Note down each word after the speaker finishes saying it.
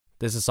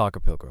This is Soccer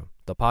Pilgrim,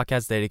 the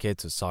podcast dedicated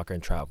to soccer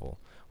and travel,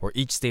 where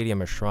each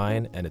stadium is a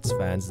shrine and its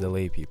fans the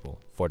lay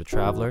people. For the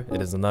traveler,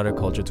 it is another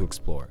culture to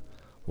explore.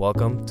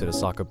 Welcome to the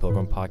Soccer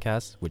Pilgrim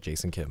podcast with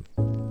Jason Kim.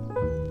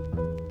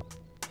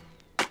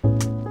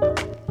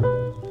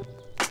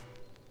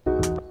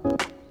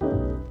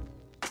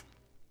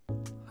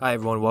 Hi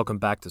everyone, welcome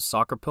back to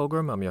Soccer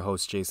Pilgrim. I'm your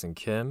host Jason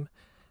Kim,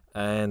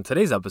 and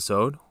today's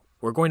episode,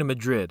 we're going to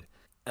Madrid.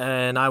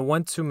 And I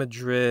went to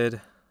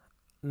Madrid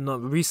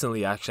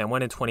recently, actually. I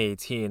went in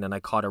 2018 and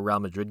I caught a Real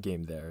Madrid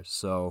game there.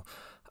 So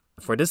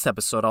for this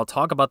episode, I'll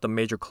talk about the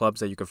major clubs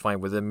that you can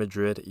find within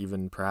Madrid,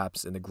 even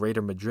perhaps in the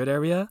greater Madrid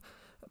area.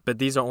 But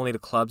these are only the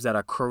clubs that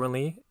are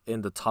currently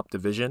in the top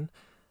division.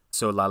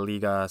 So La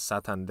Liga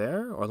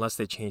Santander, or unless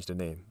they change the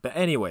name. But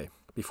anyway,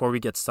 before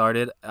we get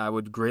started, I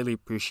would greatly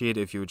appreciate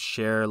if you would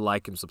share,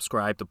 like, and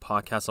subscribe to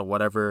podcasts on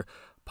whatever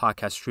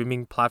podcast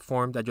streaming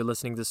platform that you're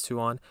listening this to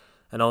on.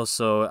 And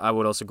also, I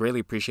would also greatly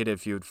appreciate it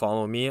if you would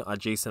follow me at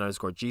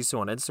Jason_Jisoo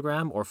on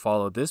Instagram, or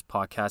follow this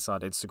podcast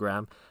on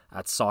Instagram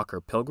at Soccer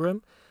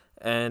Pilgrim.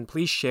 And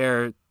please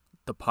share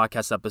the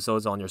podcast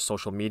episodes on your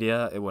social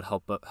media. It would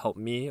help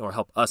me, or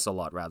help us a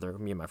lot rather,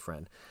 me and my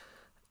friend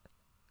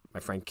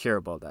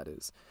Kirabel, that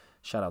is.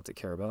 Shout out to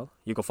Kirabel.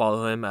 You can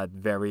follow him at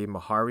Very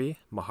Mahari,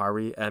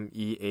 Mehari,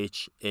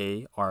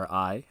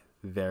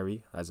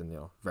 very, as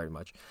in, very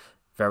much,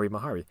 Very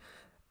Mahari.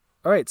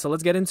 All right, so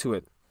let's get into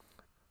it.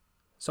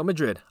 So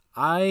Madrid,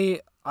 I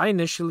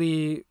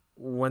initially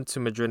went to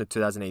Madrid in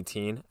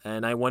 2018,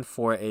 and I went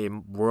for a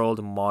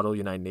World Model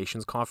United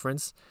Nations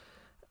conference,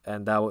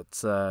 and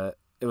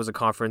it was a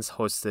conference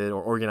hosted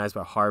or organized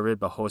by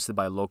Harvard, but hosted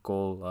by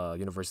local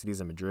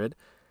universities in Madrid.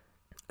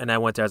 And I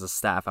went there as a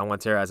staff. I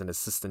went there as an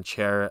assistant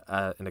chair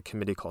in a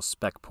committee called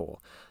SpecPol.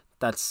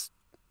 That's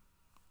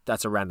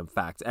a random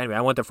fact. Anyway,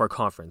 I went there for a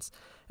conference.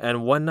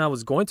 And when I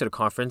was going to the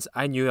conference,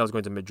 I knew I was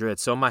going to Madrid.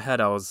 So in my head,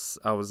 I was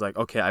like,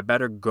 okay, I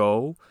better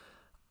go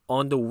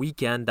on the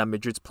weekend that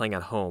Madrid's playing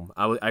at home.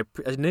 I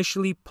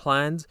initially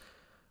planned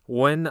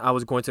when I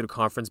was going to the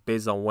conference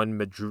based on when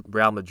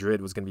Real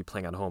Madrid was going to be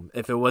playing at home.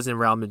 If it wasn't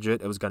Real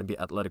Madrid, it was going to be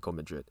Atletico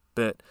Madrid.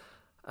 But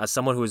as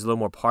someone who is a little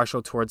more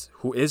partial towards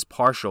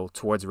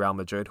Real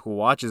Madrid, who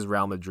watches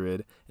Real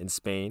Madrid in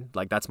Spain,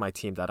 like that's my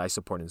team that I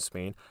support in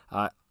Spain,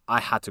 I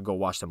had to go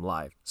watch them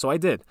live. So I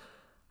did.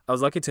 I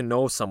was lucky to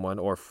know someone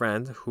or a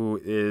friend who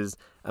is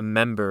a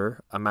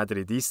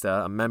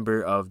Madridista, a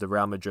member of the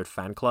Real Madrid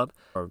fan club,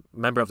 or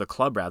member of the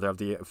club rather, of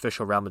the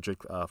official Real Madrid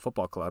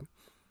football club.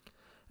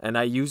 And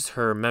I used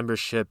her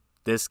membership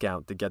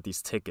discount to get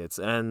these tickets,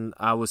 and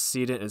I was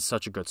seated in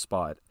such a good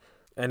spot.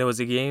 And it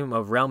was a game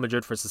of Real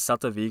Madrid versus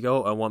Celta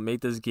Vigo, and what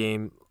made this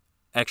game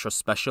extra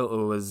special,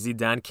 it was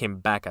Zidane came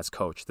back as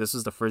coach. This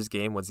was the first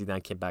game when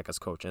Zidane came back as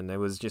coach, and there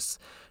was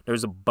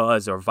a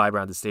buzz or vibe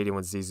around the stadium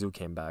when Zizou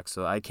came back.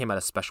 So I came at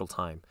a special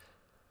time.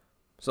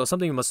 So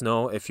something you must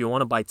know, if you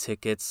want to buy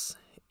tickets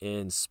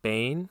in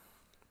Spain,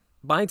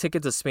 buying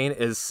tickets in Spain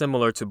is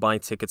similar to buying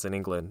tickets in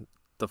England.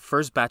 The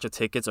first batch of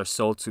tickets are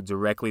sold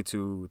directly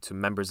to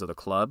members of the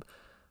club,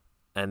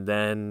 and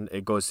then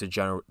it goes to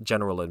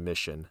general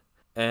admission.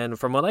 And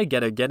from what I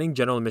get, getting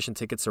general admission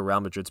tickets to Real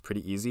Madrid is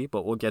pretty easy,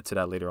 but we'll get to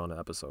that later on in the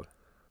episode.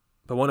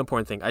 But one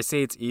important thing, I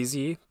say it's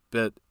easy,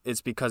 but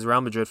it's because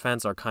Real Madrid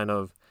fans are kind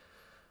of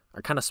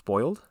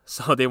spoiled,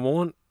 so they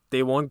won't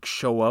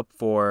show up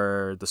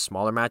for the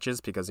smaller matches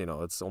because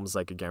it's almost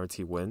like a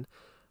guaranteed win.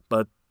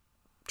 But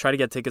try to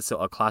get tickets to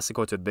El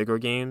Clasico, to bigger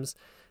games,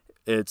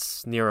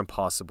 it's near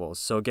impossible.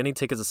 So getting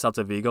tickets to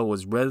Celta Vigo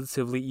was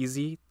relatively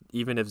easy,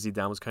 even if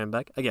Zidane was coming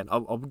back. Again,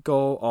 I'll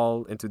go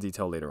all into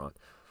detail later on.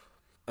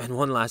 And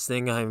one last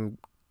thing, I'm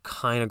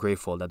kind of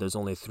grateful that there's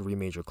only 3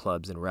 major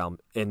clubs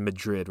in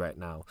Madrid right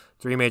now.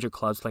 3 major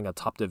clubs playing a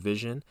top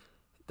division.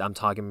 I'm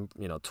talking,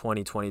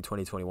 2020,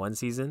 2021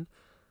 season.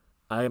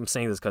 I am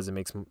saying this because it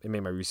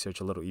made my research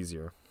a little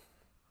easier.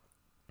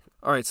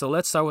 All right, so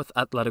let's start with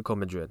Atletico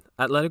Madrid.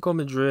 Atletico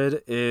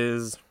Madrid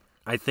is,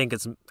 I think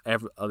it's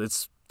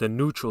the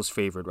neutrals'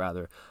 favorite,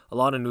 rather. A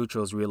lot of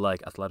neutrals really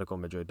like Atletico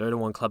Madrid. They're the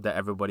one club that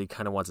everybody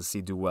kind of wants to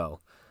see do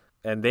well.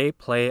 And they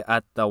play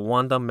at the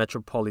Wanda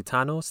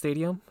Metropolitano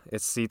Stadium.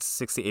 It seats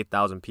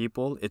 68,000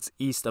 people. It's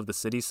east of the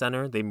city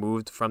center. They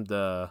moved from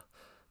the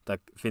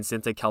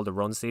Vicente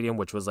Calderón Stadium,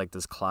 which was like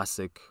this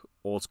classic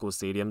old school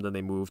stadium. Then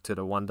they moved to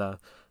the Wanda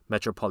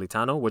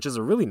Metropolitano, which is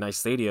a really nice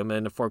stadium.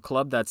 And for a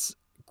club that's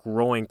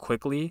growing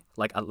quickly,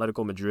 like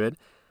Atletico Madrid,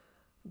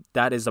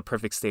 that is a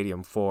perfect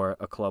stadium for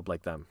a club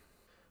like them.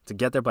 To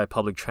get there by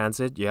public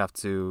transit, you have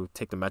to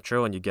take the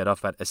metro, and you get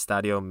off at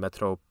Estadio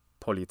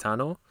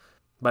Metropolitano.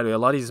 By the way, a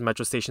lot of these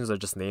metro stations are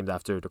just named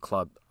after the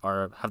club,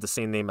 or have the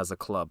same name as the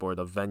club or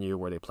the venue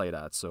where they played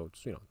at. So,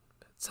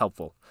 it's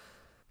helpful.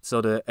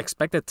 So the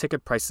expected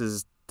ticket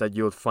prices that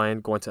you'll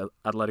find going to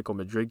Atletico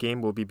Madrid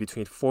game will be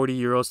between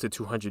 40 euros to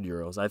 200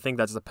 euros. I think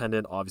that's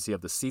dependent, obviously, of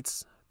the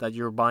seats that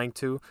you're buying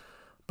to,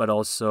 but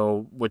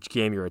also which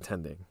game you're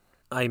attending.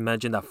 I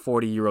imagine that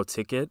 40 euro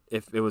ticket,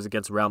 if it was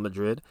against Real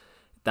Madrid,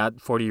 that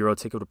 40 euro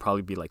ticket would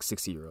probably be like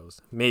 60 euros.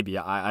 Maybe,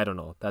 I don't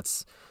know.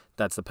 That's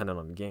dependent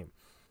on the game.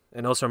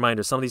 And also a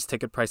reminder, some of these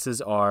ticket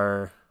prices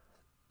are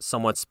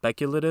somewhat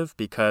speculative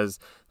because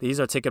these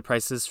are ticket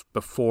prices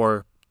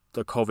before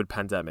the COVID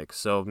pandemic.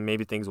 So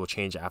maybe things will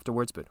change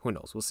afterwards, but who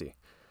knows? We'll see.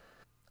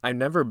 I've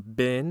never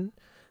been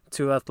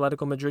to an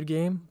Atletico Madrid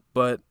game,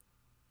 but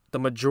the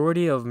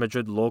majority of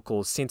Madrid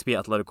locals seem to be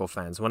Atletico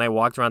fans. When I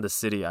walked around the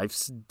city, I've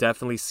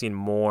definitely seen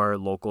more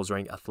locals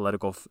wearing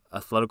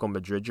Atletico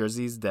Madrid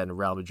jerseys than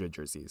Real Madrid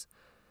jerseys.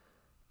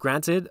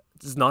 Granted,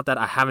 it's not that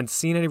I haven't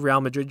seen any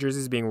Real Madrid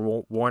jerseys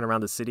being worn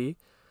around the city,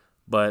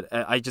 but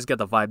I just get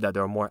the vibe that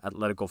there are more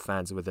Atletico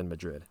fans within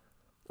Madrid.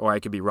 Or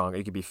I could be wrong.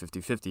 It could be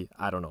 50-50.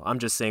 I don't know. I'm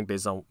just saying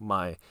based on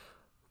my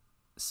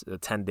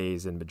 10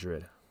 days in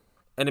Madrid.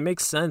 And it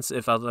makes sense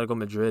if Atletico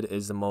Madrid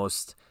is the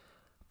most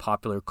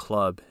popular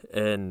club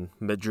in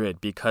Madrid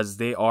because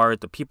they are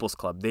the people's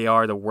club. They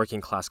are the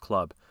working class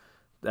club.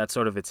 That's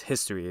sort of its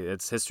history.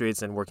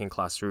 It's in working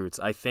class roots.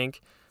 I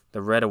think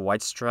the red and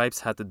white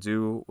stripes had to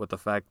do with the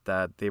fact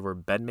that they were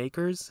bed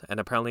makers, and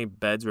apparently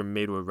beds were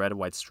made with red and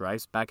white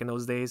stripes back in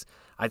those days.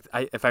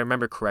 If I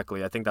remember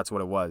correctly, I think that's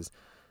what it was.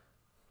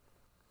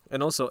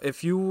 And also,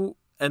 if you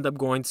end up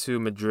going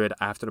to Madrid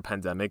after the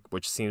pandemic,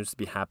 which seems to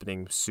be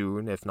happening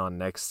soon, if not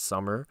next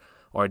summer,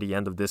 or the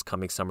end of this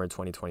coming summer in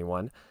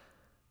 2021,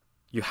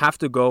 you have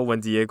to go when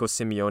Diego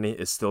Simeone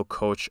is still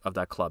coach of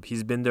that club.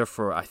 He's been there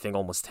for, I think,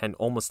 almost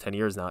 10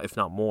 years now, if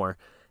not more.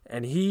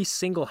 And he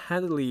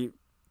single-handedly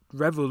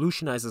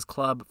revolutionized his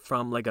club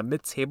from like a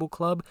mid-table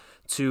club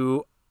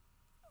to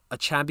a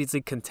Champions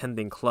League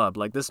contending club.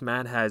 Like this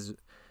man has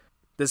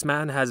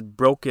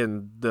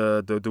broken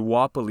the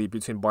duopoly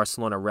between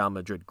Barcelona and Real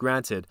Madrid.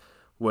 Granted,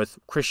 with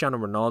Cristiano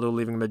Ronaldo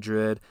leaving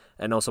Madrid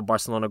and also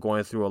Barcelona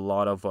going through a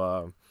lot of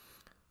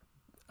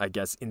I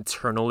guess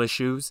internal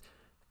issues,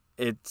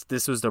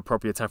 this was the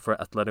appropriate time for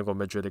Atletico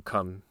Madrid to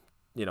come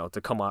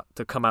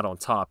out on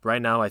top.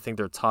 Right now, I think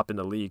they're top in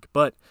the league,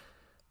 but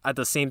at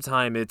the same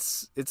time,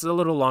 it's a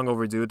little long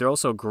overdue. They're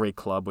also a great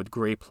club with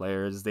great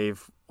players.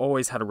 They've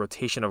always had a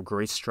rotation of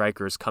great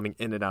strikers coming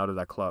in and out of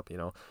that club. You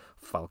know,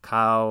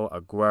 Falcao,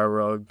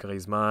 Aguero,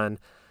 Griezmann,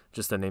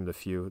 just to name a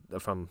few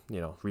from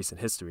recent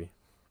history.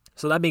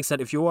 So that being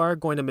said, if you are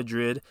going to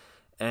Madrid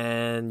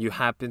and you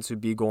happen to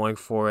be going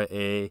for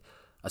a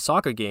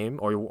soccer game,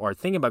 or you are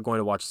thinking about going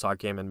to watch a soccer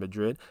game in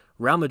Madrid,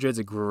 Real Madrid's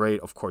a great,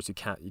 of course, you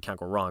can't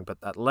go wrong. But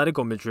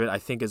Atletico Madrid, I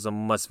think, is a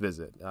must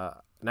visit.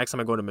 Next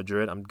time I go to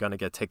Madrid, I'm gonna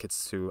get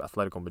tickets to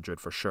Atletico Madrid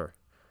for sure.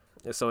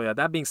 So yeah,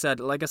 that being said,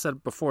 like I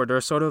said before,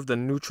 they're sort of the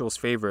neutrals'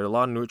 favorite. A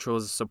lot of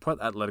neutrals support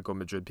Atletico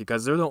Madrid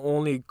because they're the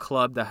only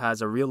club that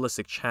has a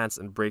realistic chance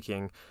in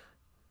breaking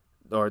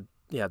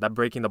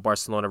the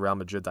Barcelona Real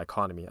Madrid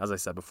dichotomy. As I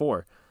said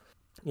before,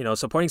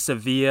 supporting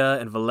Sevilla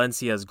and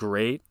Valencia is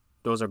great.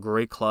 Those are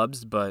great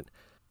clubs, but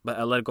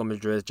Atletico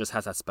Madrid just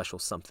has that special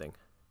something.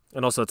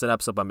 And also, it's an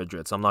episode by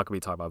Madrid, so I'm not going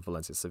to be talking about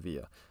Valencia,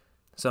 Sevilla.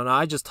 So now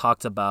I just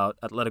talked about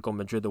Atletico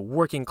Madrid, the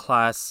working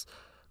class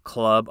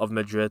club of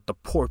Madrid, the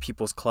poor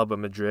people's club of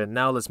Madrid.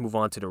 Now let's move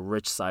on to the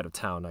rich side of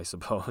town, I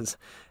suppose.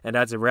 And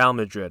that's Real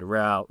Madrid.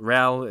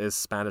 Real is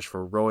Spanish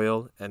for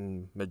royal,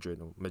 and Madrid,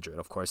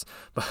 of course.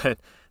 But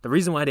the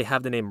reason why they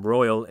have the name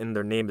Royal in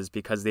their name is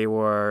because they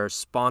were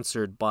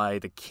sponsored by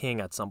the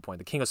king at some point.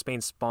 The King of Spain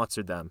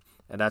sponsored them,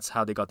 and that's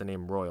how they got the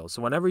name Royal.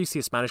 So whenever you see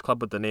a Spanish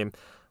club with the name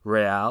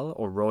Real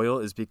or Royal,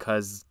 is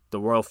because the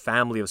royal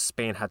family of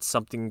Spain had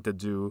something to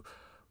do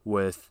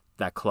with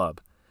that club.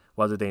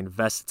 Whether they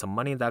invested some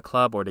money in that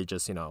club or they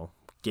just,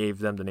 gave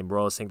them the name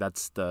Royal, saying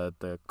that's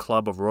the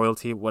club of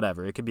royalty,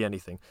 whatever. It could be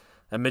anything.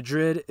 And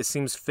Madrid, it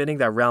seems fitting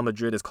that Real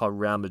Madrid is called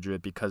Real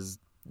Madrid because,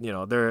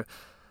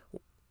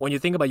 when you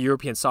think about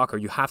European soccer,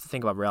 you have to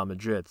think about Real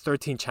Madrid.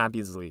 13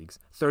 Champions Leagues,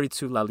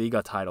 32 La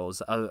Liga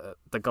titles, the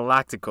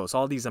Galacticos,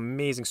 all these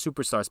amazing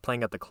superstars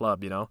playing at the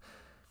club,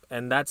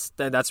 And that's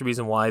the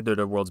reason why they're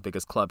the world's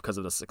biggest club, because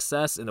of the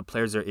success and the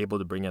players they're able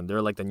to bring in.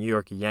 They're like the New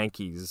York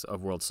Yankees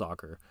of world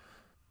soccer.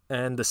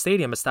 And the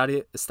stadium,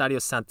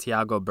 Estadio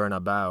Santiago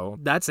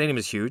Bernabeu, that stadium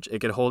is huge. It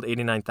could hold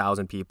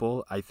 89,000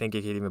 people. I think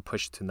it could even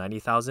push to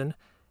 90,000.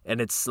 And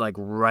it's like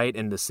right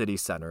in the city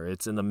center.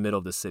 It's in the middle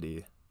of the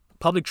city.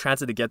 Public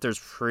transit to get there is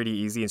pretty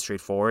easy and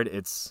straightforward.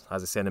 It's,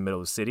 as I said, in the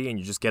middle of the city. And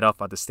you just get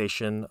off at the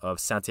station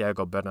of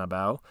Santiago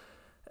Bernabeu.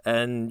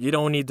 And you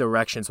don't need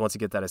directions once you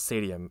get to that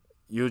stadium.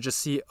 You'll just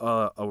see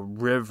a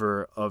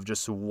river of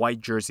just white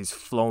jerseys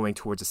flowing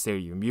towards the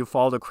stadium. You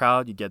follow the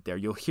crowd, you get there.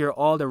 You'll hear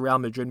all the Real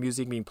Madrid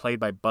music being played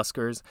by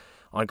buskers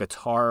on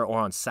guitar or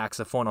on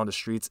saxophone on the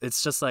streets.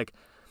 It's just like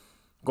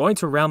going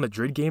to a Real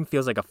Madrid game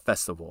feels like a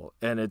festival,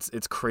 and it's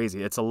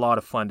crazy. It's a lot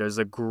of fun. There's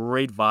a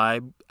great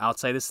vibe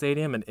outside the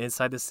stadium and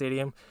inside the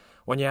stadium.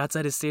 When you're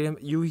outside the stadium,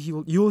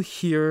 you'll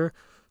hear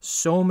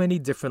so many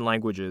different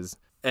languages,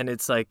 and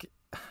it's like,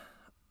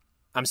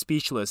 I'm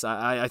speechless.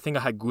 I think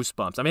I had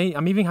goosebumps. I mean,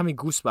 I'm even having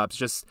goosebumps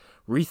just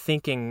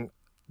rethinking,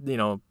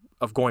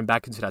 of going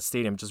back into that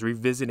stadium, just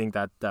revisiting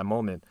that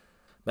moment.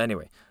 But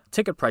anyway,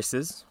 ticket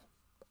prices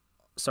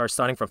start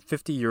starting from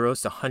 50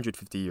 euros to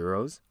 150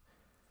 euros.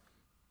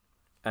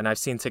 And I've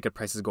seen ticket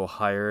prices go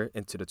higher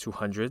into the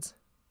 200s.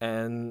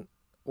 And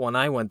when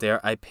I went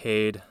there, I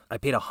paid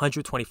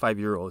 125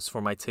 euros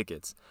for my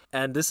tickets.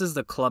 And this is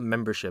the club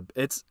membership.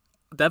 It's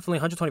definitely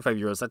 125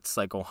 euros. That's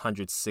like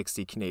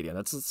 160 Canadian.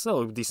 That's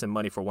still decent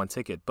money for one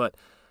ticket. But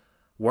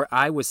where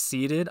I was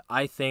seated,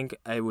 I think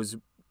I was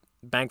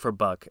bang for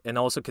buck. And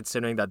also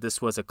considering that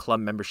this was a club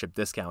membership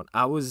discount,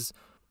 I was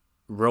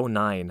row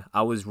 9.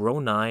 I was row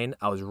 9.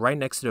 I was right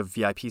next to the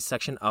VIP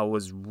section. I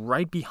was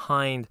right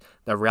behind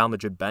the Real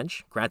Madrid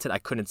bench. Granted, I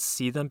couldn't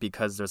see them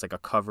because there's like a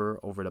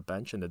cover over the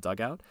bench in the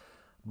dugout.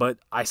 But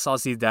I saw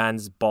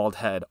Zidane's bald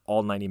head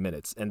all 90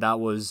 minutes, and that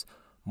was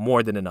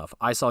more than enough.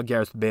 I saw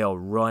Gareth Bale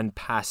run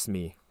past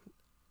me.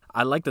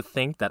 I like to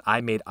think that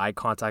I made eye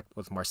contact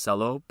with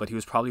Marcelo, but he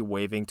was probably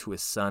waving to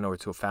his son or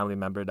to a family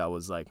member that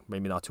was like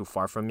maybe not too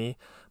far from me.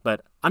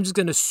 But I'm just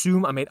going to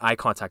assume I made eye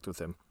contact with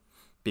him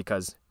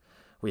because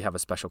we have a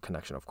special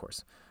connection, of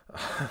course.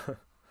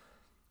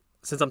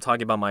 Since I'm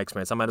talking about my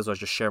experience, I might as well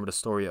just share the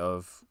story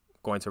of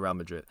going to Real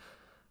Madrid.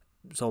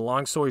 So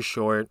long story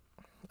short,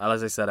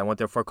 as I said, I went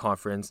there for a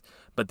conference,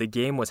 but the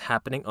game was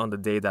happening on the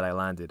day that I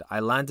landed. I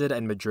landed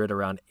in Madrid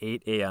around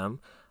 8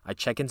 a.m. I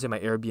check into my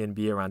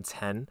Airbnb around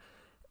 10,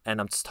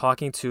 and I'm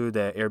talking to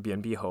the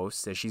Airbnb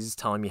host, and she's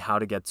telling me how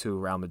to get to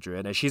Real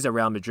Madrid. And she's a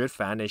Real Madrid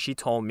fan, and she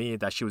told me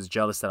that she was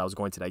jealous that I was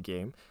going to that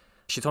game.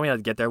 She told me how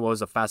to get there, what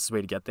was the fastest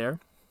way to get there.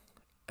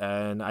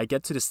 And I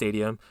get to the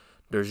stadium.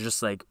 There's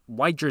just like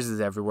white jerseys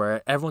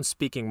everywhere. Everyone's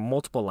speaking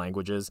multiple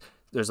languages.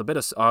 There's a bit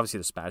of, obviously,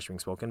 the Spanish being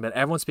spoken, but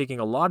everyone's speaking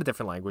a lot of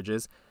different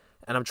languages.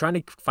 And I'm trying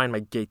to find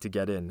my gate to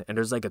get in. And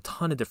there's like a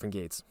ton of different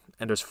gates.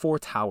 And there's 4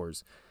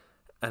 towers.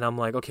 And I'm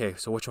like, okay,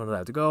 so which one do I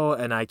have to go?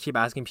 And I keep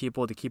asking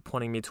people to keep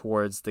pointing me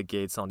towards the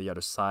gates on the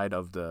other side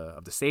of the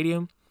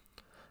stadium.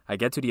 I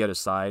get to the other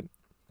side.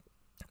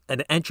 And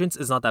the entrance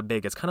is not that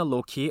big. It's kind of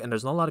low key. And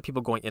there's not a lot of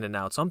people going in and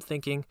out. So I'm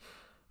thinking,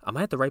 am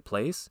I at the right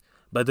place?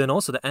 But then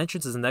also the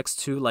entrance is next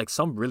to like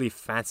some really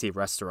fancy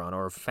restaurant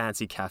or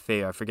fancy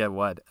cafe. I forget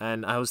what.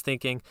 And I was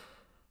thinking,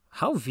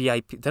 how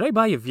VIP? Did I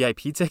buy a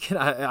VIP ticket?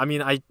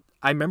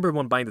 I remember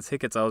when buying the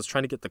tickets, I was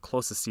trying to get the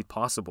closest seat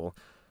possible.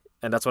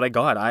 And that's what I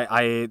got.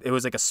 It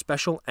was like a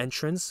special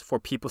entrance for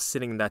people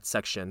sitting in that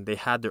section. They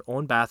had their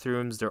own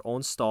bathrooms, their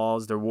own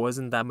stalls. There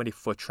wasn't that many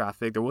foot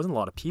traffic. There wasn't a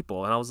lot of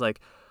people. And I was like,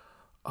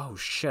 oh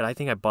shit, I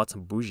think I bought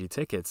some bougie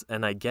tickets.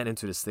 And I get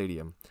into the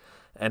stadium.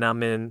 And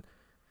I'm in,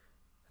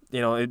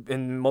 big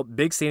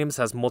stadiums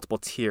has multiple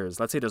tiers.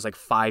 Let's say there's like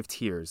 5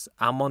 tiers.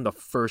 I'm on the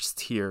first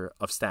tier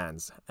of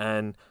stands.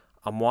 And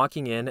I'm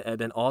walking in, and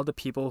then all the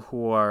people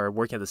who are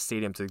working at the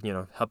stadium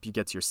to, help you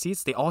get to your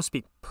seats, they all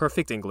speak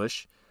perfect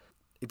English.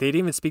 They didn't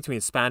even speak to me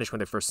in Spanish when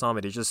they first saw me.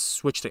 They just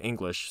switched to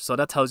English. So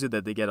that tells you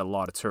that they get a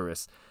lot of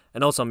tourists.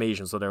 And also I'm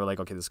Asian, so they were like,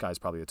 okay, this guy's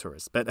probably a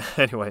tourist. But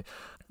anyway,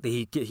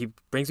 he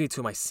brings me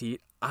to my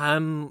seat.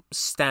 I'm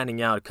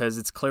standing out because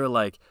it's clear,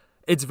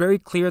 it's very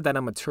clear that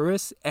I'm a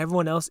tourist.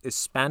 Everyone else is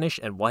Spanish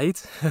and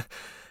white.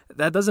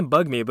 That doesn't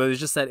bug me, but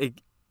it's just that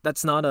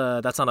that's not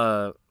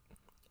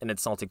an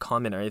insulting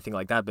comment or anything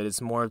like that, but it's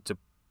more to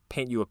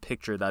paint you a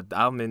picture that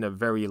I'm in a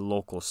very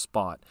local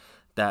spot,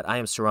 that I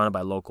am surrounded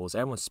by locals.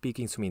 Everyone's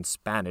speaking to me in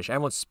Spanish.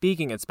 Everyone's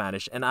speaking in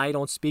Spanish, and I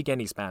don't speak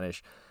any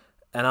Spanish.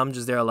 And I'm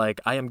just there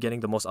like, I am getting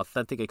the most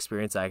authentic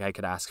experience I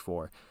could ask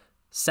for.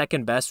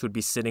 Second best would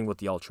be sitting with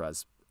the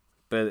Ultras.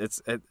 But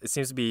it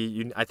seems to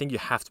be, I think you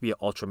have to be an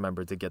Ultra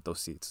member to get those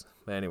seats.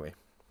 But anyway,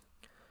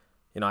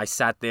 I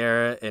sat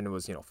there, and it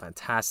was,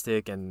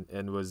 fantastic, and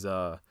it was,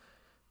 the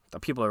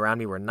people around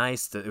me were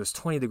nice. It was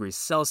 20 degrees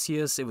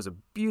Celsius. It was a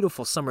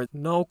beautiful summer.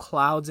 No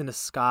clouds in the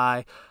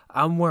sky.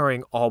 I'm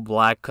wearing all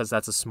black because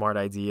that's a smart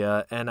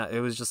idea. And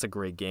it was just a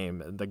great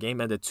game. The game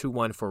ended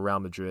 2-1 for Real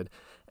Madrid.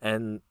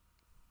 And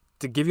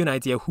to give you an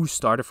idea who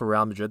started for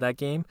Real Madrid that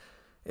game,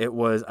 I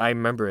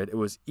remember it. It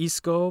was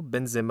Isco,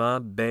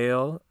 Benzema,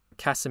 Bale,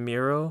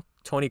 Casemiro,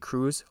 Toni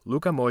Kroos,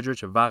 Luka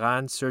Modric,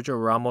 Varane,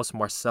 Sergio Ramos,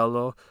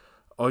 Marcelo,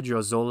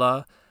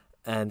 Odriozola,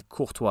 and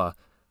Courtois.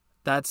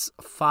 That's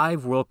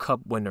 5 World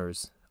Cup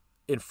winners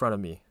in front of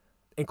me,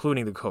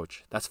 including the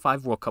coach. That's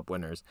 5 World Cup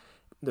winners.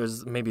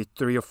 There's maybe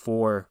 3 or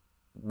 4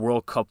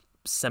 World Cup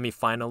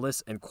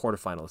semifinalists and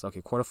quarterfinalists.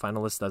 Okay,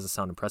 quarterfinalists doesn't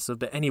sound impressive,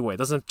 but anyway, it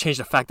doesn't change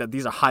the fact that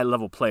these are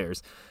high-level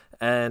players.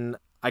 And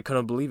I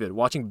couldn't believe it.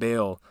 Watching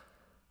Bale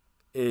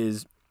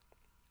is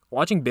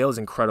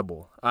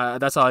incredible.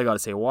 That's all I got to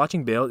say.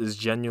 Watching Bale is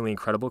genuinely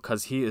incredible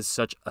because he is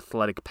such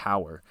athletic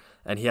power.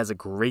 And he has a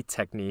great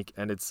technique,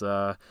 and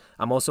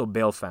I'm also a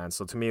Bale fan,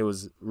 so to me it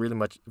was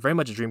very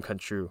much a dream come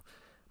true.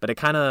 But it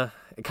kind of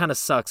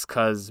sucks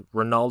because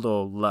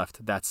Ronaldo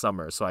left that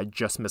summer, so I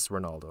just missed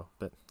Ronaldo.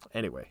 But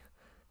anyway,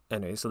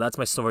 so that's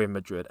my story in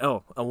Madrid.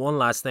 Oh, and one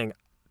last thing.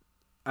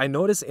 I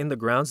noticed in the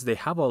grounds they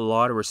have a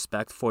lot of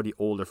respect for the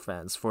older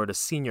fans, for the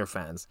senior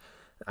fans.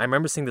 I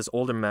remember seeing this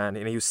older man,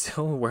 and he was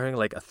still wearing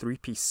like a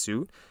 3-piece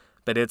suit,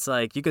 but it's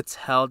like you could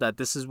tell that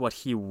this is what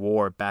he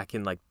wore back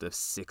in like the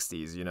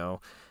 60s,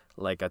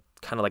 like a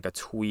kind of like a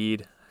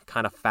tweed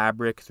kind of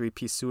fabric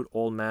 3-piece suit,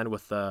 old man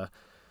with a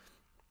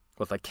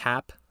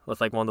cap, with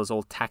like one of those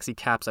old taxi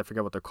caps, I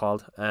forget what they're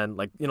called, and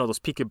like those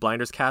Peaky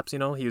Blinders caps, he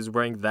was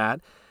wearing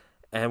that.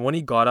 And when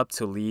he got up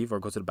to leave or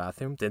go to the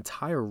bathroom, the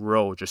entire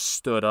row just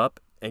stood up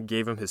and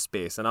gave him his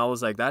space. And I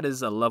was like, that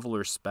is a level of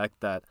respect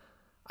that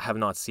I have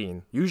not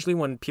seen. Usually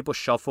when people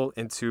shuffle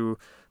into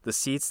the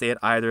seats, they'd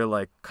either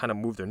like kind of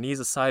move their knees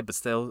aside but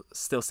still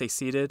stay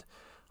seated.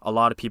 A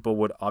lot of people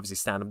would obviously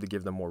stand up to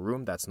give them more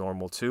room. That's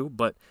normal too.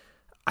 But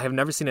I have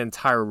never seen an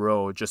entire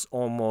row just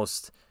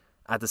almost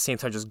at the same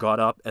time just got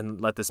up and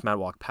let this man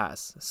walk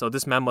past. So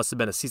this man must have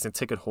been a season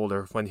ticket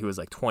holder when he was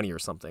like 20 or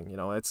something. You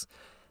know, it's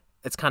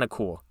kind of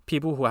cool.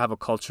 People who have a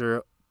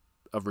culture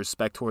of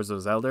respect towards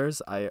those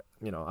elders, I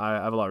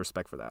have a lot of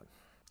respect for that.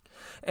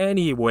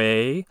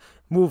 Anyway,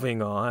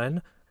 moving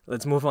on.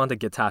 Let's move on to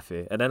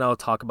Getafe, and then I'll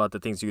talk about the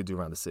things you could do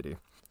around the city.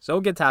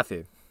 So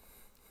Getafe,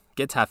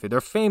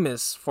 they're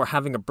famous for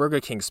having a Burger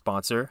King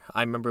sponsor.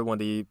 I remember when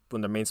the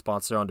main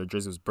sponsor on their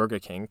jersey was Burger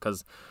King,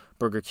 because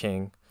Burger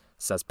King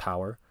says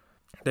power.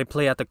 They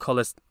play at the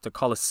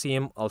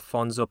Coliseum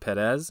Alfonso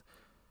Perez,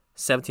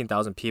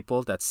 17,000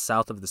 people. That's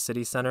south of the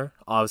city center.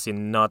 Obviously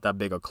not that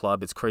big a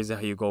club. It's crazy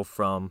how you go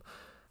from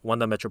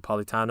Wanda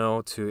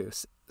Metropolitano to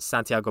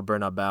Santiago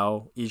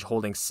Bernabeu, each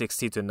holding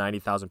 60 to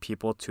 90,000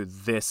 people, to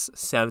this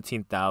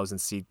 17,000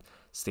 seat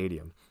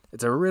stadium.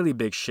 It's a really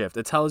big shift.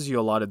 It tells you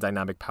a lot of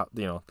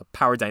the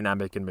power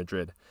dynamic in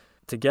Madrid.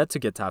 To get to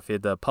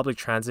Getafe, the public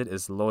transit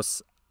is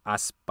Los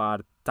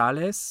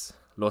Aspartales,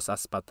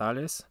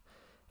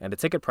 and the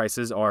ticket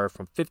prices are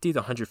from 50 to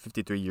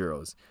 153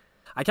 euros.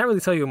 I can't really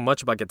tell you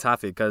much about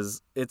Getafe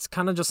because it's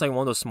kind of just like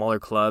one of those smaller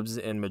clubs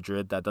in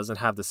Madrid that doesn't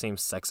have the same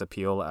sex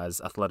appeal as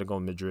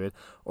Atletico Madrid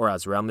or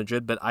as Real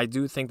Madrid, but I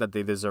do think that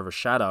they deserve a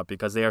shout out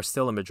because they are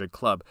still a Madrid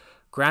club.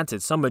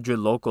 Granted, some Madrid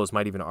locals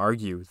might even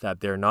argue that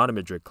they're not a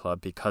Madrid club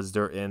because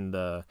they're in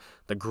the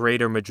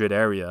greater Madrid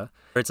area.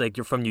 It's like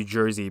you're from New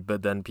Jersey,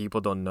 but then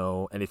people don't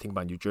know anything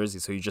about New Jersey,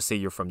 so you just say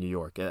you're from New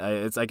York.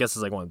 I guess it's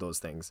like one of those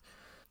things.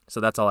 So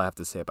that's all I have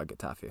to say about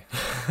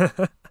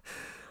Getafe.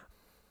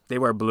 They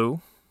wear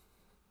blue.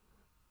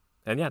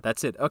 And yeah,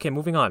 that's it. Okay,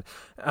 moving on.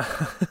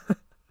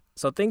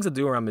 So things to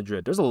do around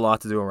Madrid. There's a lot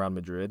to do around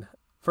Madrid.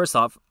 First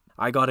off,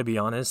 I gotta be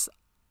honest,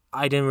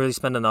 I didn't really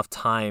spend enough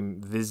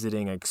time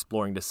visiting and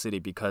exploring the city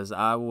because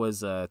I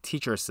was a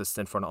teacher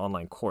assistant for an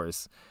online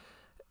course.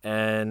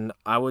 And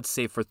I would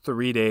say for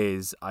 3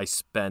 days, I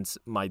spent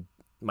my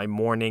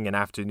morning and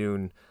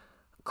afternoon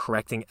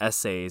correcting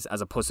essays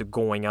as opposed to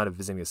going out and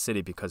visiting the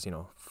city because,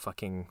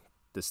 fucking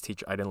this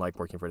teacher. I didn't like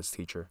working for this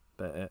teacher.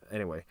 But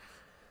anyway.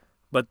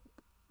 But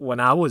when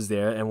I was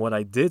there and what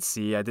I did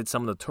see, I did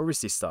some of the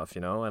touristy stuff,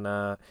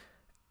 and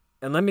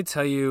let me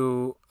tell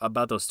you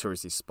about those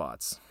touristy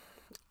spots,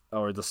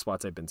 or the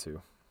spots I've been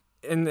to.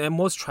 In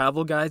most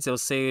travel guides, they'll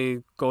say,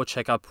 go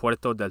check out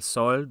Puerto del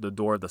Sol, the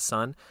door of the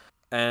sun.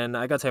 And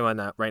I gotta tell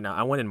you right now,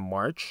 I went in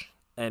March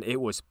and it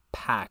was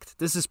packed.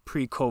 This is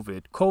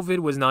pre-COVID. COVID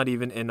was not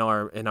even in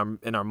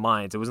our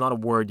minds. It was not a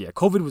word yet.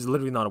 COVID was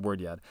literally not a word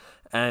yet.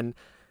 And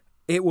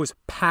it was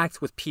packed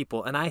with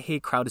people, and I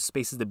hate crowded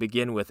spaces to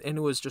begin with, and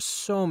it was just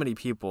so many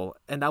people,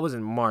 and that was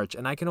in March,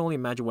 and I can only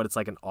imagine what it's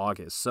like in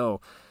August.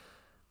 So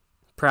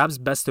perhaps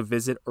best to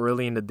visit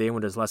early in the day when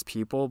there's less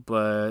people,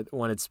 but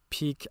when it's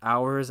peak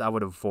hours, I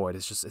would avoid.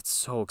 It's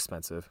so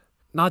expensive.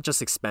 Not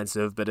just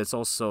expensive, but it's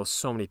also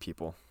so many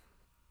people.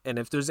 And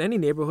if there's any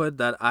neighborhood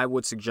that I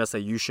would suggest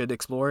that you should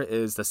explore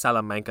is the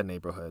Salamanca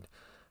neighborhood.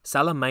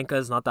 Salamanca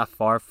is not that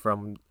far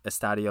from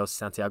Estadio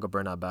Santiago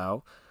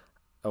Bernabeu,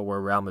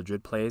 where Real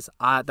Madrid plays.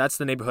 That's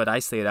the neighborhood I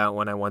stayed at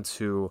when I went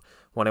to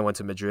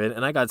Madrid,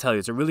 and I gotta tell you,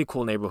 it's a really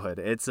cool neighborhood.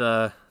 It's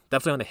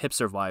definitely on a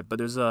hipster vibe, but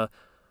there's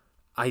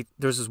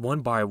this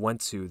one bar I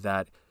went to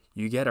that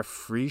you get a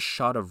free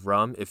shot of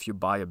rum if you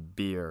buy a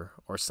beer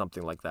or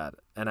something like that.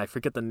 And I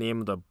forget the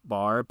name of the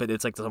bar, but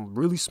it's like some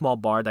really small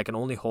bar that can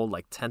only hold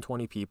like 10,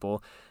 20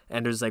 people.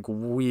 And there's like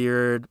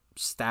weird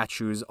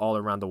statues all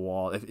around the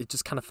wall. It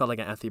just kind of felt like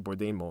an Anthony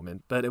Bourdain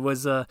moment. But it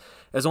was one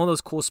of those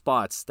cool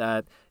spots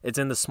that it's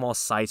in the small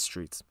side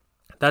streets.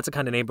 That's the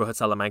kind of neighborhood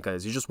Salamanca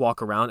is. You just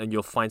walk around and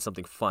you'll find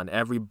something fun.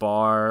 Every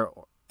bar,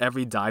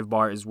 every dive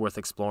bar is worth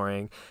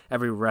exploring.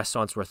 Every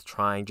restaurant's worth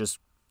trying. Just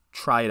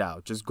try it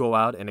out. Just go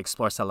out and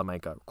explore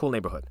Salamanca. Cool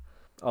neighborhood.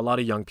 A lot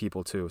of young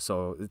people too,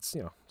 so it's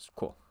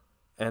cool.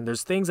 And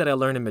there's things that I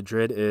learned in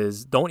Madrid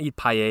is don't eat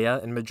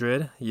paella in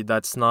Madrid.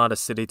 That's not a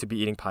city to be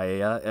eating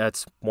paella.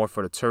 It's more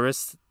for the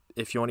tourists.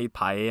 If you want to eat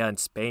paella in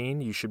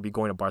Spain, you should be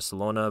going to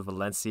Barcelona,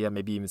 Valencia,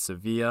 maybe even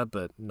Sevilla,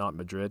 but not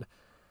Madrid.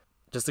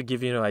 Just to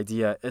give you an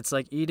idea, it's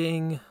like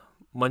eating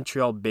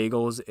Montreal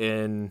bagels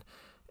in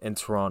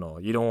Toronto.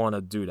 You don't want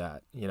to do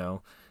that,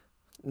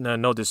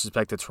 No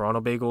disrespect to Toronto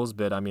bagels,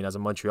 but I mean, as a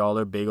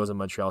Montrealer, bagels in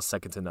Montreal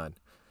second to none.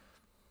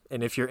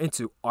 And if you're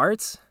into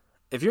art,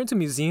 if you're into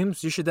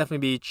museums, you should definitely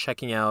be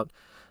checking out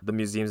the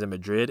museums in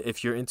Madrid.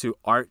 If you're into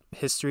art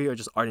history or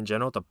just art in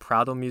general, the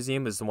Prado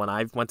Museum is the one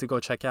I went to go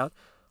check out.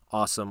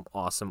 Awesome.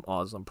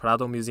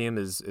 Prado Museum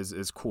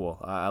is cool.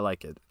 I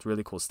like it. It's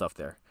really cool stuff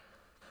there.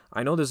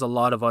 I know there's a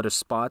lot of other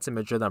spots in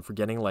Madrid I'm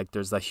forgetting. Like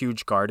there's the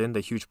huge garden, the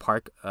huge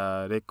park,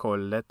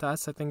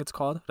 Recoletas, I think it's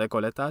called.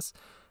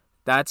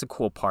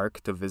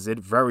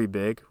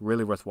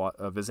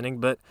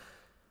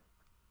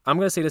 I'm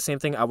going to say the same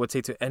thing I would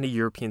say to any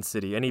European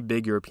city, any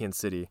big European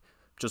city.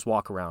 Just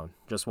walk around.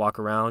 Just walk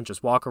around.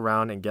 Just walk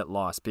around and get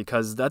lost,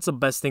 because that's the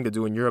best thing to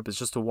do in Europe, is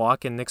just to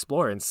walk and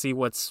explore and see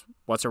what's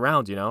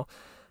around, you know?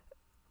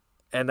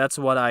 And that's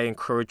what I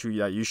encourage you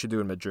that you should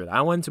do in Madrid.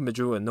 I went to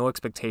Madrid with no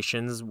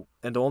expectations,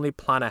 and the only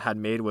plan I had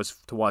made was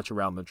to watch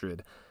Real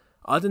Madrid.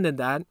 Other than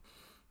that,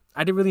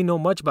 I didn't really know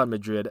much about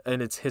Madrid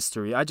and its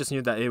history. I just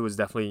knew that it was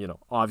definitely,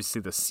 obviously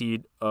the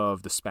seat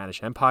of the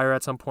Spanish Empire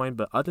at some point.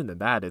 But other than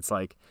that, it's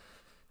like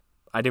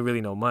I didn't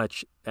really know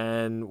much.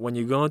 And when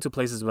you go into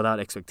places without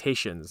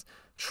expectations,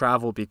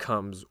 travel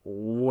becomes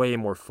way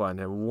more fun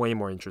and way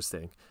more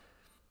interesting,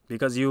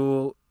 because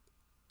you'll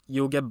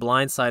get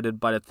blindsided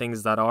by the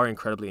things that are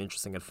incredibly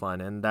interesting and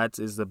fun, and that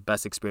is the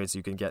best experience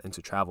you can get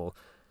into travel.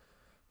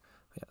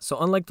 Yeah. So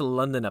unlike the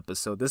London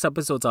episode, this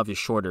episode's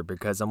obviously shorter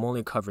because I'm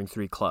only covering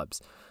 3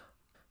 clubs.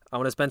 I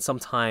want to spend some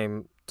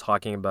time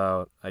talking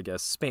about, I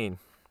guess, Spain,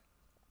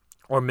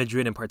 or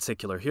Madrid in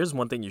particular. Here's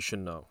one thing you should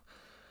know.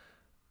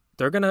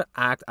 They're going to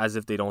act as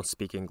if they don't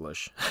speak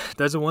English.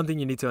 There's one thing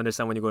you need to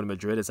understand when you go to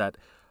Madrid, is that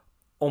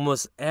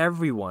almost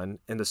everyone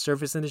in the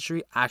service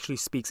industry actually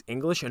speaks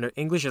English, and their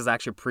English is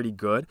actually pretty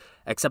good,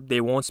 except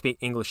they won't speak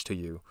English to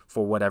you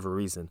for whatever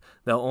reason.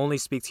 They'll only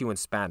speak to you in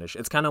Spanish.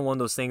 It's kind of one of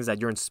those things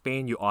that you're in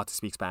Spain, you ought to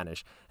speak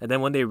Spanish. And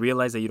then when they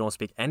realize that you don't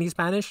speak any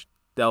Spanish,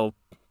 they'll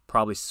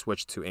probably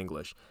switch to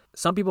English.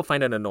 Some people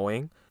find it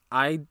annoying.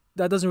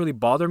 That doesn't really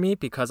bother me,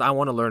 because I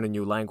want to learn a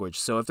new language.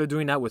 So if they're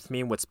doing that with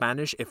me and with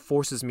Spanish, it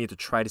forces me to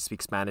try to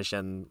speak Spanish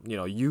and,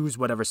 use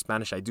whatever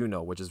Spanish I do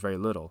know, which is very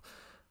little.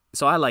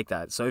 So I like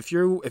that. So if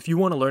you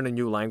want to learn a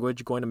new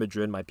language, going to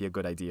Madrid might be a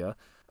good idea.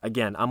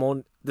 Again,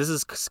 this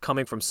is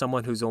coming from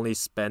someone who's only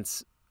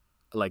spent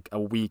like a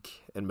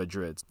week in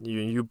Madrid.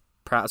 You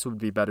perhaps would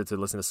be better to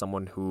listen to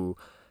someone who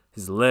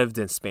has lived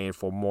in Spain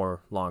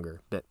for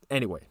longer. But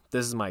anyway,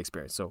 this is my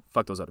experience. So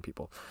fuck those other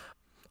people.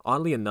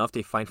 Oddly enough,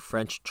 they find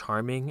French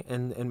charming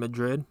in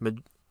Madrid.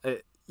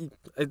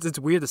 It's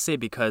weird to say,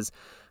 because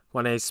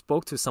when I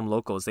spoke to some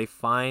locals,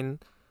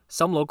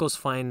 some locals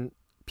find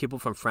people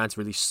from France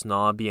really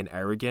snobby and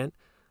arrogant,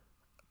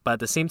 but at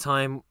the same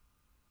time,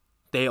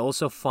 they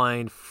also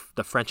find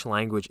the French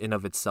language in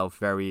of itself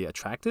very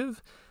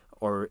attractive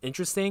or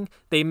interesting.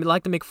 They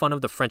like to make fun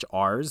of the French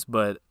R's,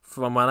 but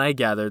from what I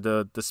gather,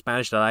 the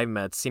Spanish that I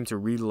met seem to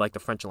really like the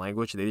French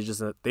language. They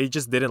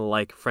just didn't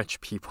like French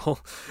people.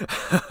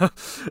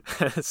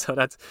 so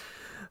that's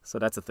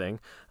a thing.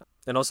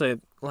 And also,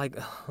 like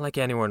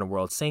anywhere in the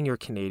world, saying you're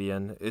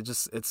Canadian,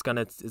 it's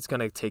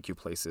gonna take you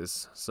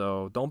places.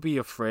 So don't be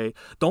afraid.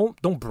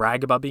 Don't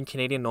brag about being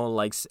Canadian. No one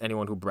likes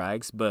anyone who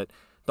brags, but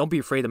don't be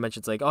afraid to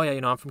mention, it's like, oh yeah,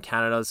 I'm from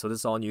Canada, so this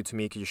is all new to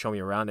me. Could you show me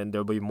around? And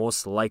they'll be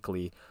most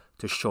likely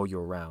to show you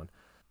around.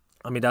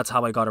 I mean, that's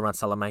how I got around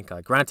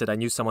Salamanca. Granted, I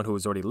knew someone who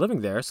was already living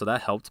there, so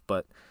that helped.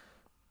 But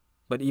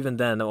even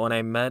then, when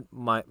I met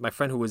my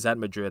friend who was at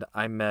Madrid,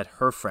 I met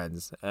her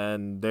friends,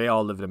 and they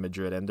all lived in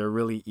Madrid, and they're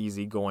really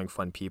easygoing,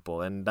 fun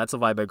people. And that's the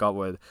vibe I got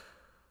with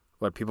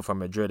people from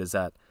Madrid, is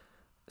that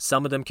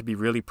some of them can be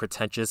really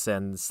pretentious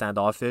and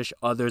standoffish.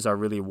 Others are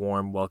really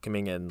warm,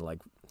 welcoming, and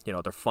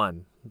they're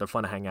fun. They're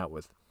fun to hang out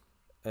with.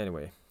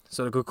 Anyway,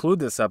 so to conclude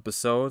this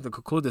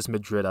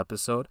Madrid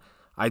episode,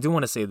 I do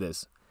want to say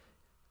this.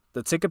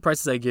 The ticket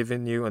prices I've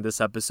given you in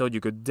this episode, you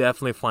could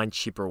definitely find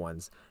cheaper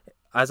ones.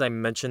 As I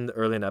mentioned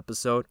earlier in the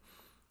episode,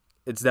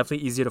 it's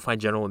definitely easier to find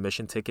general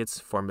admission tickets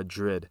for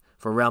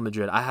Real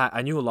Madrid.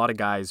 I knew a lot of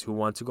guys who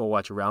want to go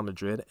watch Real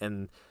Madrid,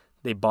 and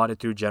they bought it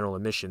through general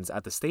admissions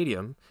at the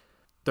stadium.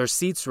 Their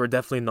seats were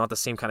definitely not the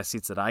same kind of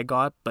seats that I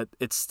got, but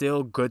it's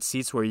still good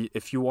seats where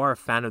if you are a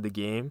fan of the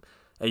game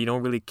and you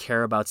don't really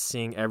care about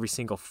seeing every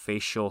single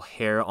facial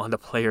hair on the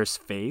player's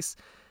face,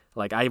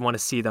 like, I want to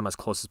see them as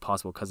close as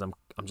possible because I'm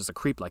just a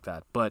creep like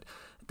that. But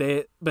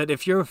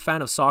if you're a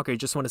fan of soccer, you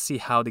just want to see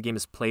how the game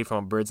is played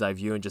from a bird's eye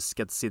view and just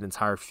get to see the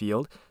entire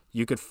field,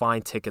 you could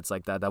find tickets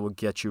like that will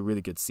get you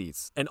really good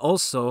seats. And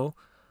also,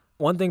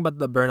 one thing about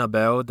the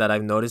Bernabeu that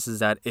I've noticed is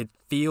that it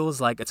feels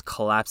like it's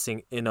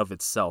collapsing in of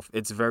itself.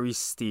 It's very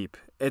steep.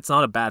 It's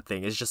not a bad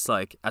thing. It's just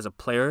like, as a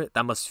player,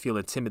 that must feel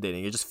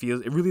intimidating.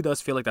 It really does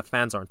feel like the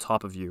fans are on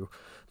top of you.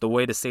 The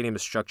way the stadium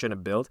is structured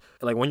and built,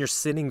 like when you're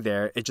sitting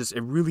there, it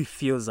really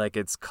feels like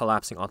it's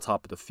collapsing on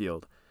top of the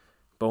field.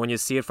 But when you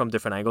see it from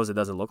different angles, it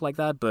doesn't look like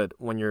that. But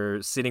when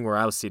you're sitting where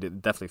I was seated,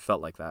 it definitely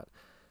felt like that.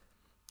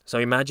 So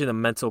imagine a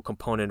mental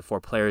component for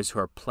players who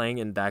are playing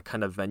in that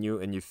kind of venue,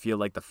 and you feel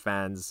like the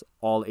fans,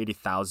 all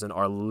 80,000,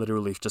 are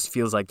literally just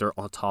feels like they're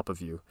on top of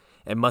you.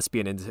 It must be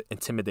an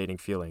intimidating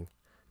feeling.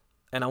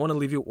 And I want to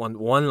leave you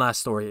one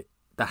last story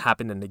that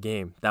happened in the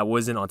game that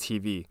wasn't on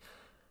TV.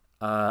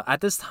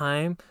 At this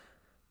time,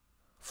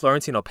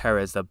 Florentino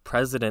Perez, the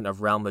president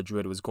of Real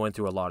Madrid, was going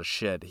through a lot of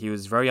shit. He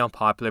was very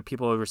unpopular.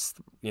 People were,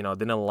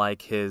 didn't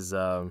like his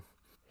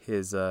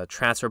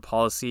transfer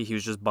policy. He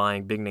was just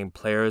buying big name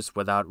players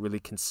without really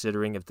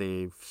considering if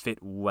they fit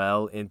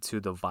well into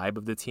the vibe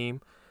of the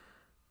team.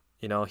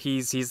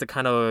 He's the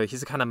kind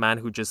of man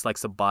who just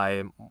likes to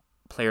buy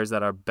players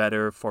that are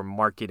better for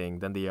marketing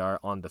than they are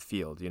on the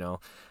field,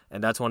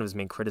 and that's one of his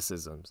main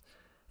criticisms.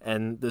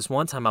 And this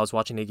one time I was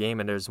watching the game,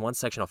 and there's one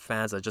section of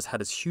fans that just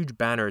had this huge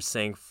banner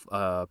saying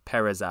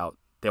Perez out.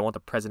 They want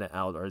the president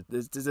out, or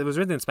it was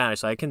written in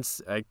Spanish, so I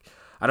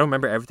don't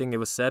remember everything it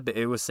was said, but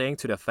it was saying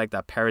to the effect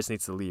that Perez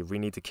needs to leave. We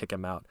need to kick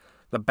him out.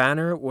 The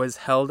banner was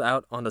held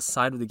out on the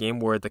side of the game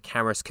where the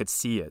cameras could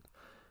see it.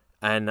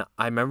 And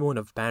I remember when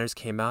the banners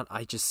came out,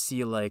 I just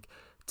see like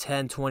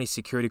 10, 20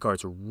 security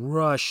guards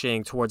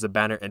rushing towards the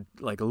banner and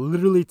like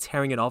literally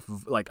tearing it off,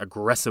 like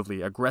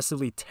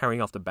aggressively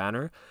tearing off the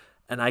banner.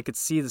 And I could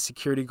see the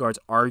security guards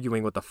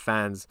arguing with the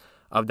fans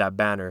of that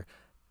banner.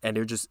 And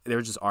they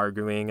were just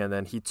arguing, and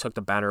then he took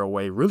the banner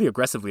away really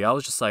aggressively. I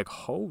was just like,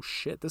 oh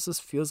shit,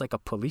 feels like a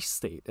police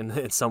state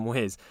in some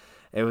ways.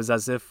 It was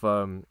as if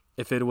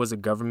it was a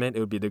government, it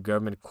would be the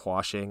government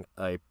quashing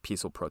a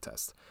peaceful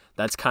protest.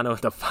 That's kind of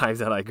the vibe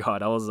that I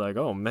got. I was like,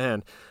 oh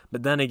man.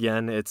 But then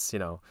again, it's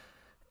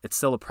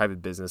still a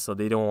private business, so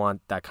they don't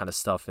want that kind of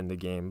stuff in the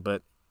game.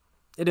 But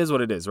it is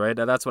what it is, right?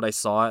 That's what I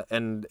saw,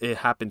 and it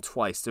happened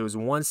twice. There was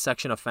one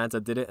section of fans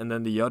that did it, and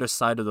then the other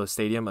side of the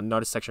stadium,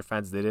 another section of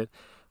fans did it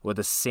with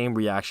the same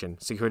reaction.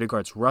 Security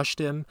guards rushed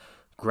him,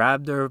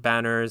 grabbed their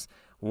banners.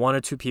 One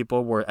or two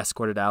people were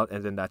escorted out,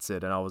 and then that's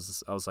it. And I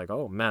was like,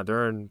 oh man,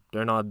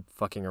 they're not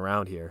fucking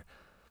around here.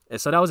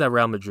 And so that was at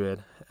Real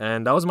Madrid,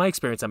 and that was my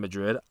experience at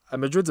Madrid.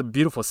 Madrid's a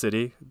beautiful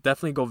city.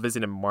 Definitely go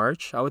visit in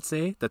March, I would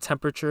say. The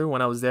temperature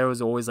when I was there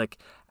was always like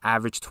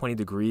average 20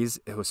 degrees.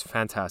 It was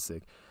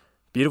fantastic.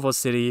 Beautiful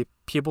city.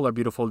 People are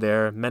beautiful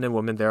there. Men and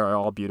women there are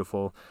all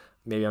beautiful.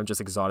 Maybe I'm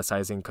just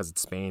exoticizing because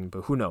it's Spain,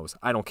 but who knows?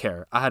 I don't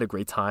care. I had a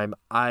great time.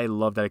 I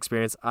love that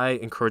experience. I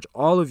encourage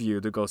all of you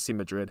to go see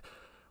Madrid.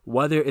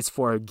 Whether it's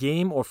for a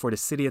game or for the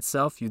city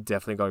itself, you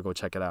definitely got to go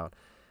check it out.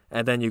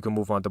 And then you can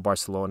move on to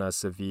Barcelona,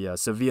 Sevilla.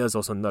 Sevilla is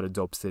also another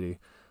dope city.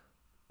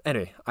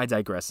 Anyway, I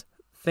digress.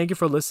 Thank you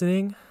for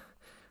listening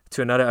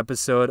to another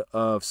episode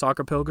of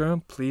Soccer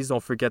Pilgrim. Please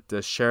don't forget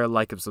to share,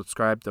 like, and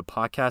subscribe to the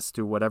podcast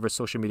to whatever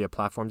social media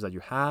platforms that you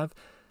have.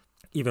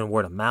 Even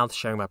word of mouth,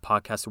 sharing my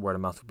podcast to word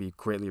of mouth would be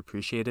greatly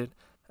appreciated.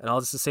 And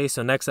all this to say,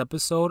 so next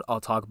episode,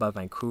 I'll talk about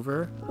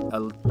Vancouver.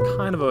 A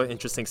kind of an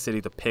interesting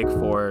city to pick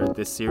for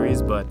this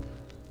series, but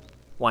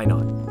why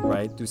not,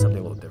 right? Do something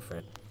a little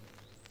different.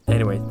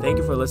 Anyway, thank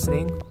you for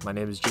listening. My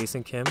name is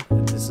Jason Kim,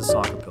 and this is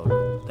Soccer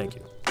Pilgrim. Thank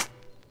you.